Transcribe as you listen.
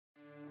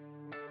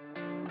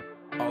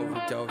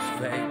OverDose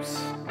vapes.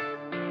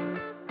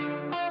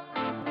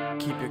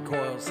 Keep your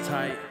coils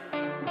tight.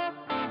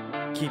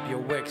 Keep your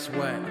wicks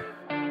wet.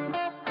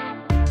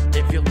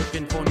 If you're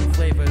looking for new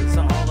flavors,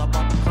 I'm all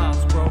about the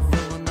clouds, bro.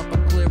 Filling up a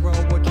clear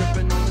road, we're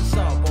dripping on the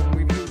sub-ohm.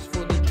 Reviews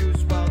for the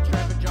juice while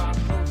traffic jobs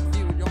post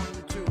viewed on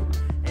YouTube.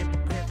 And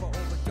prepare for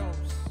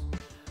overdose.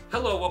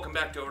 Hello, welcome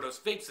back to OverDose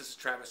Vapes. This is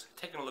Travis,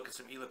 taking a look at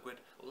some e-liquid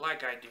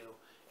like I do.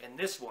 And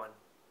this one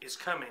is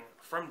coming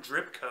from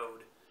Drip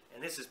Code.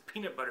 And this is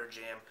Peanut Butter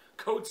Jam,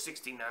 code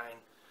 69.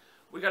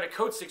 We got a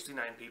code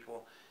 69,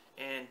 people.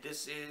 And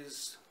this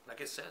is, like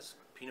it says,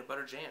 Peanut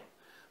Butter Jam.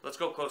 Let's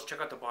go close,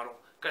 check out the bottle.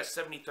 Got a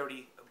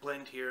 70-30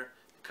 blend here,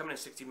 coming in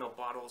 60ml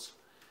bottles.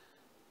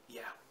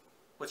 Yeah.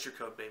 What's your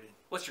code, baby?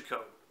 What's your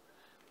code?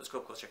 Let's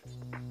go close, check.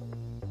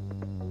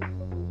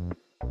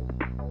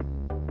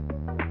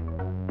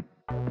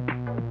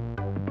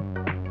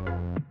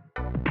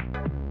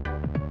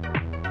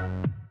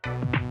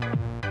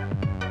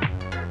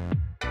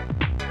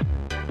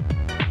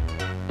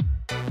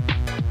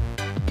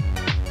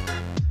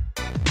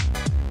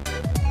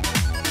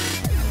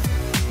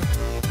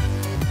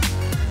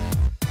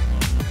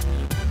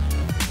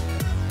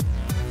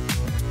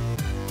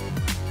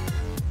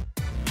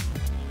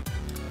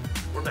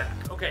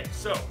 Okay,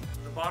 so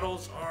the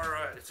bottles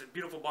are, it's a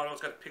beautiful bottle.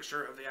 It's got a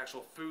picture of the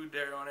actual food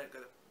there on it.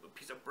 Got a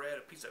piece of bread,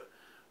 a piece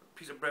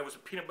of bread with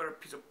some peanut butter, a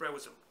piece of bread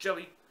with some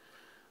jelly.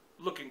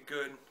 Looking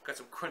good. Got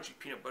some crunchy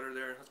peanut butter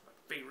there. That's my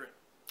favorite.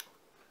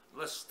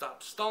 Let's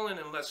stop stalling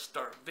and let's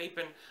start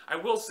vaping. I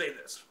will say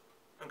this,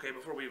 okay,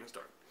 before we even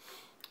start.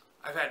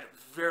 I've had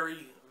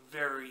very,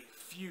 very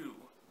few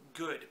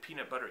good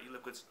peanut butter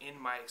e-liquids in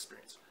my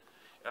experience.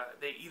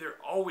 They either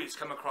always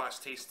come across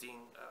tasting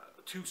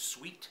too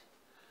sweet,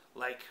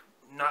 like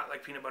not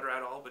like peanut butter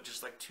at all, but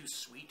just like too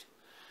sweet,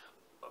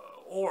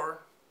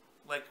 or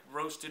like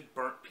roasted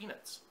burnt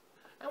peanuts.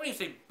 And when you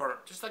say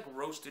burnt, just like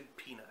roasted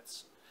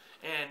peanuts.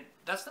 And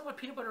that's not what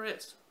peanut butter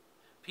is.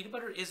 Peanut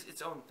butter is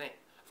its own thing.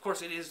 Of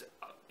course, it is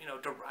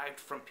derived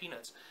from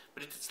peanuts,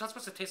 but it's not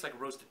supposed to taste like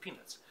roasted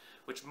peanuts,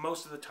 which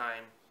most of the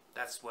time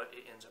that's what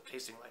it ends up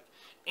tasting like.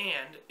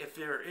 And if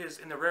there is,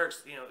 in the rare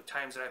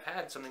times that I've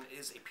had something that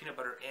is a peanut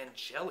butter and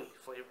jelly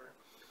flavor,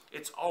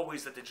 it's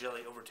always that the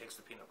jelly overtakes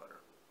the peanut butter.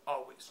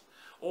 Always.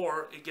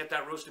 Or you get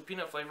that roasted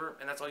peanut flavor,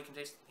 and that's all you can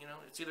taste.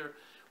 It's either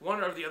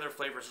one or the other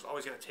flavors is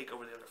always going to take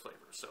over the other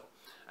flavors. So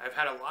I haven't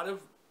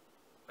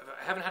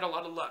had a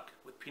lot of luck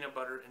with peanut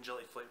butter and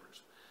jelly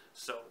flavors.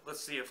 So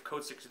let's see if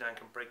code 69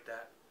 can break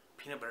that.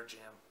 Peanut butter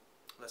jam.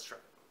 Let's try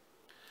it.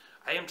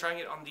 I am trying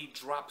it on the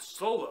Drop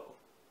Solo,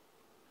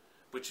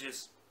 which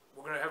is,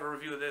 we're going to have a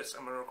review of this.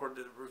 I'm going to record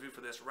the review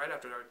for this right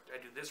after I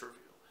do this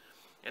review.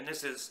 And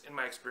this is, in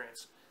my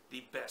experience,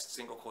 the best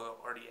single coil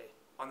RDA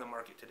on the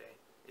market today.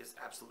 Is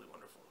absolutely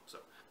wonderful. So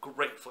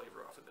great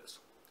flavor off of this.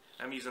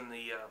 I'm using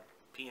the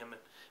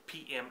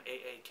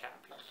PMAA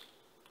cap here.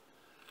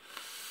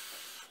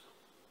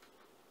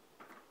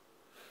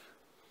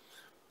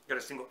 Got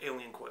a single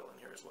alien coil in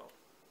here as well.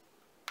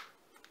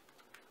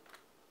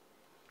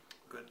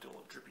 Good, do a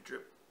little drippy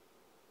drip.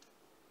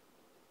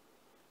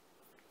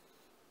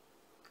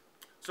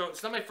 So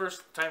it's not my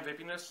first time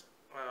vaping this.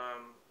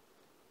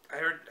 I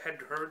had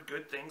heard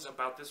good things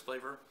about this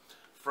flavor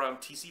from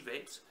TC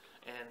Vapes.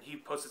 And he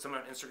posted something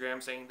on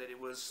Instagram saying that it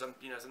was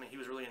something he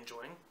was really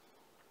enjoying.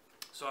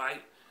 So I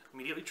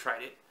immediately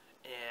tried it,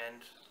 and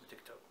let me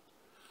take a toke.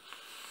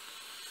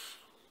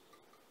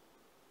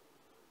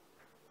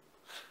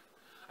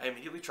 I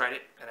immediately tried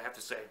it, and I have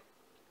to say,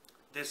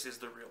 this is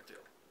the real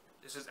deal.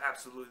 This is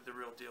absolutely the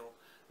real deal.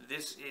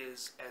 This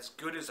is as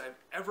good as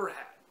I've ever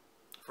had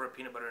for a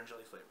peanut butter and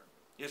jelly flavor.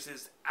 This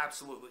is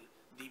absolutely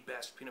the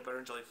best peanut butter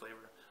and jelly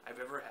flavor I've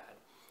ever had,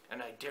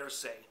 and I dare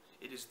say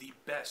it is the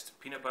best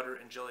peanut butter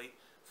and jelly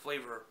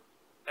flavor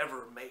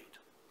ever made.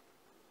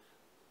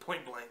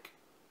 Point blank.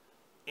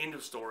 End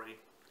of story.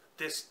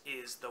 This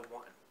is the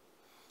one.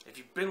 If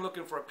you've been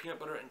looking for a peanut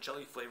butter and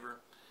jelly flavor,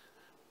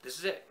 this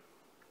is it.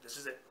 This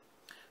is it.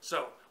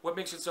 So, what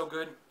makes it so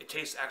good? It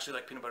tastes actually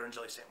like peanut butter and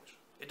jelly sandwich.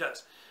 It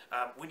does.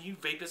 When you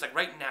vape this, like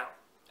right now,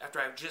 after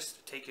I've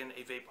just taken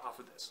a vape off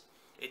of this,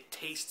 it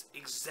tastes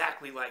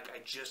exactly like I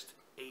just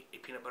ate a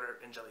peanut butter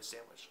and jelly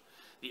sandwich.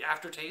 The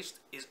aftertaste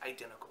is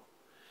identical.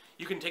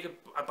 You can take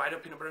a bite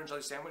of peanut butter and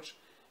jelly sandwich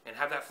and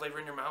have that flavor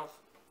in your mouth,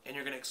 and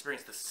you're going to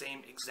experience the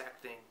same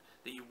exact thing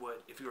that you would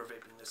if you were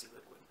vaping this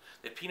e-liquid.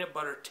 The peanut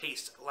butter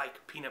tastes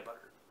like peanut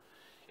butter.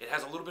 It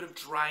has a little bit of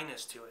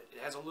dryness to it. It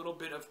has a little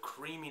bit of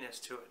creaminess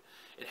to it.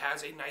 It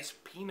has a nice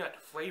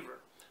peanut flavor.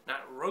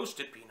 Not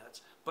roasted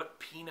peanuts, but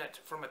peanut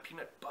from a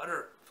peanut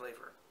butter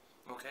flavor.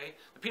 Okay?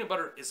 The peanut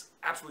butter is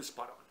absolutely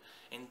spot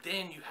on. And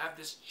then you have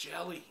this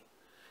jelly.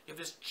 You have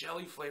this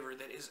jelly flavor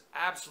that is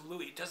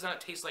absolutely, it does not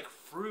taste like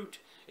fruit.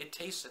 It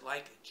tastes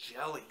like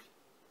jelly.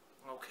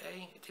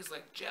 Okay? It tastes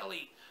like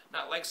jelly.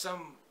 Not like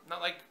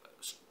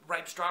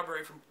ripe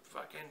strawberry from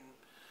fucking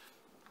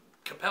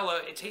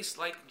Capella. It tastes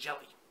like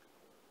jelly.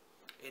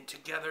 And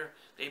together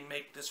they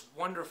make this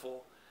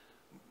wonderful,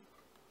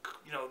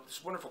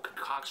 this wonderful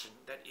concoction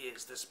that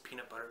is this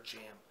peanut butter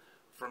jam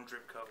from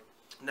Drip Code.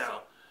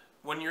 Now,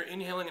 when you're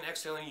inhaling and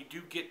exhaling, you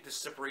do get this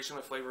separation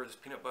of flavor, this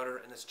peanut butter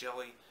and this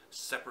jelly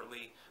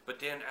separately. But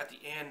then at the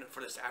end,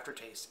 for this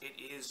aftertaste,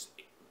 it is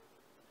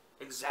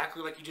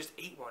exactly like you just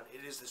ate one.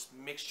 It is this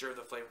mixture of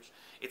the flavors.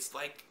 It's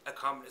like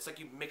it's like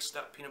you mixed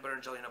up peanut butter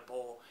and jelly in a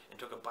bowl and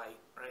took a bite,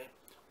 right?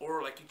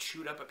 Or like you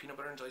chewed up a peanut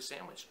butter and jelly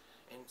sandwich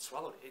and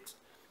swallowed it.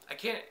 I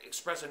can't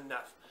express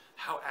enough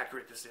how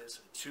accurate this is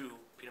to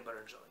peanut butter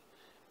and jelly.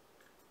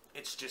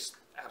 It's just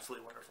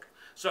absolutely wonderful.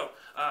 So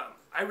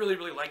I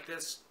really like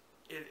this.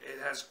 It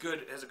has a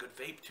good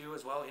vape too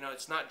as well. You know,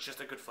 it's not just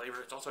a good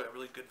flavor. It's also a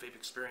really good vape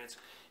experience.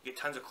 You get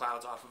tons of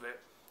clouds off of it.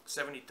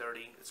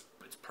 70-30. It's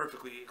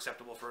perfectly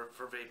acceptable for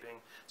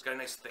vaping. It's got a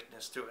nice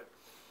thickness to it.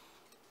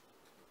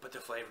 But the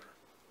flavor,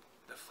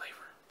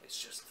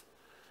 it's just,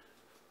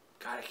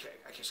 God,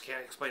 I just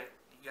can't explain it.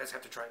 You guys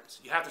have to try this.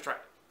 You have to try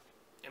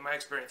it. In my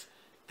experience,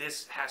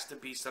 this has to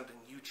be something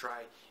you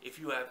try if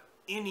you have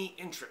any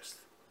interest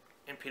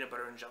in peanut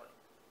butter and jelly.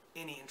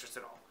 Any interest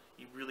at all.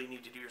 You really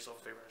need to do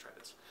yourself a favor and try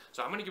this.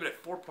 So I'm going to give it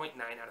a 4.9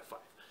 out of 5.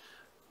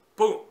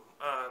 Boom.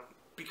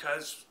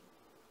 Because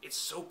it's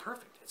so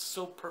perfect. It's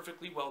so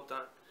perfectly well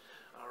done.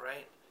 All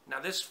right. Now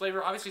this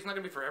flavor, obviously, it's not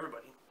going to be for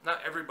everybody. Not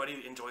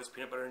everybody enjoys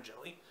peanut butter and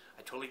jelly.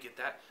 I totally get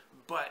that.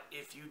 But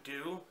if you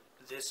do,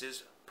 this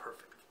is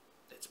perfect.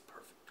 It's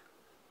perfect.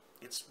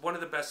 It's one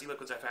of the best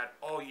e-liquids I've had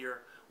all year,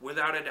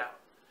 without a doubt.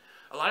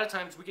 A lot of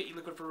times we get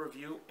e-liquid for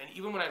review, and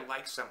even when I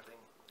like something,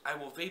 I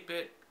will vape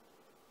it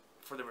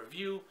for the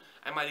review.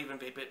 I might even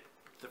vape it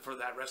for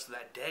that rest of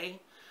that day.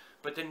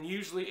 But then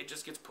usually it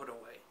just gets put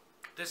away.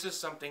 This is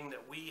something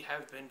that we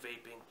have been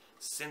vaping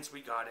since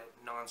we got it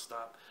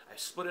nonstop. I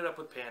split it up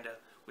with Panda.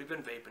 We've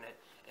been vaping it,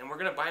 and we're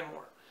gonna buy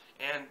more.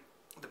 And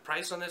the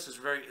price on this is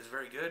very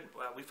good.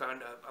 We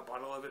found a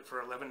bottle of it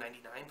for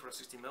 $11.99 for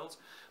 60 mils.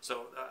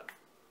 So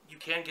you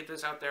can get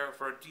this out there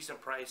for a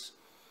decent price,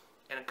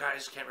 and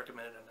guys, can't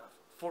recommend it enough.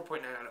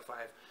 4.9 out of 5.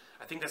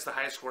 I think that's the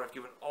highest score I've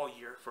given all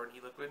year for an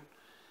e-liquid.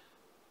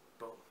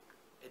 Boom.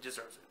 It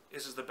deserves it.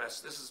 This is the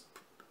best. This is,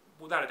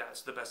 without a doubt,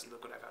 it's the best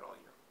e-liquid I've had all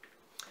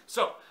year.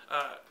 So,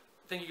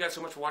 thank you guys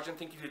so much for watching.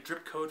 Thank you to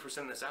Drip Code for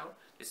sending this out.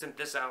 They sent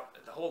this out,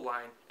 the whole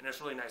line, and it's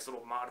a really nice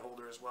little mod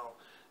holder as well.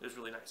 It was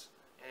really nice.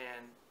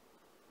 And,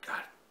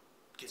 God,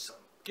 get some.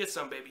 Get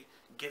some, baby.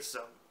 Get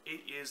some.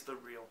 It is the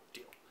real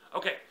deal.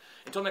 Okay,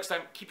 until next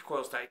time, keep your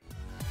coils tight.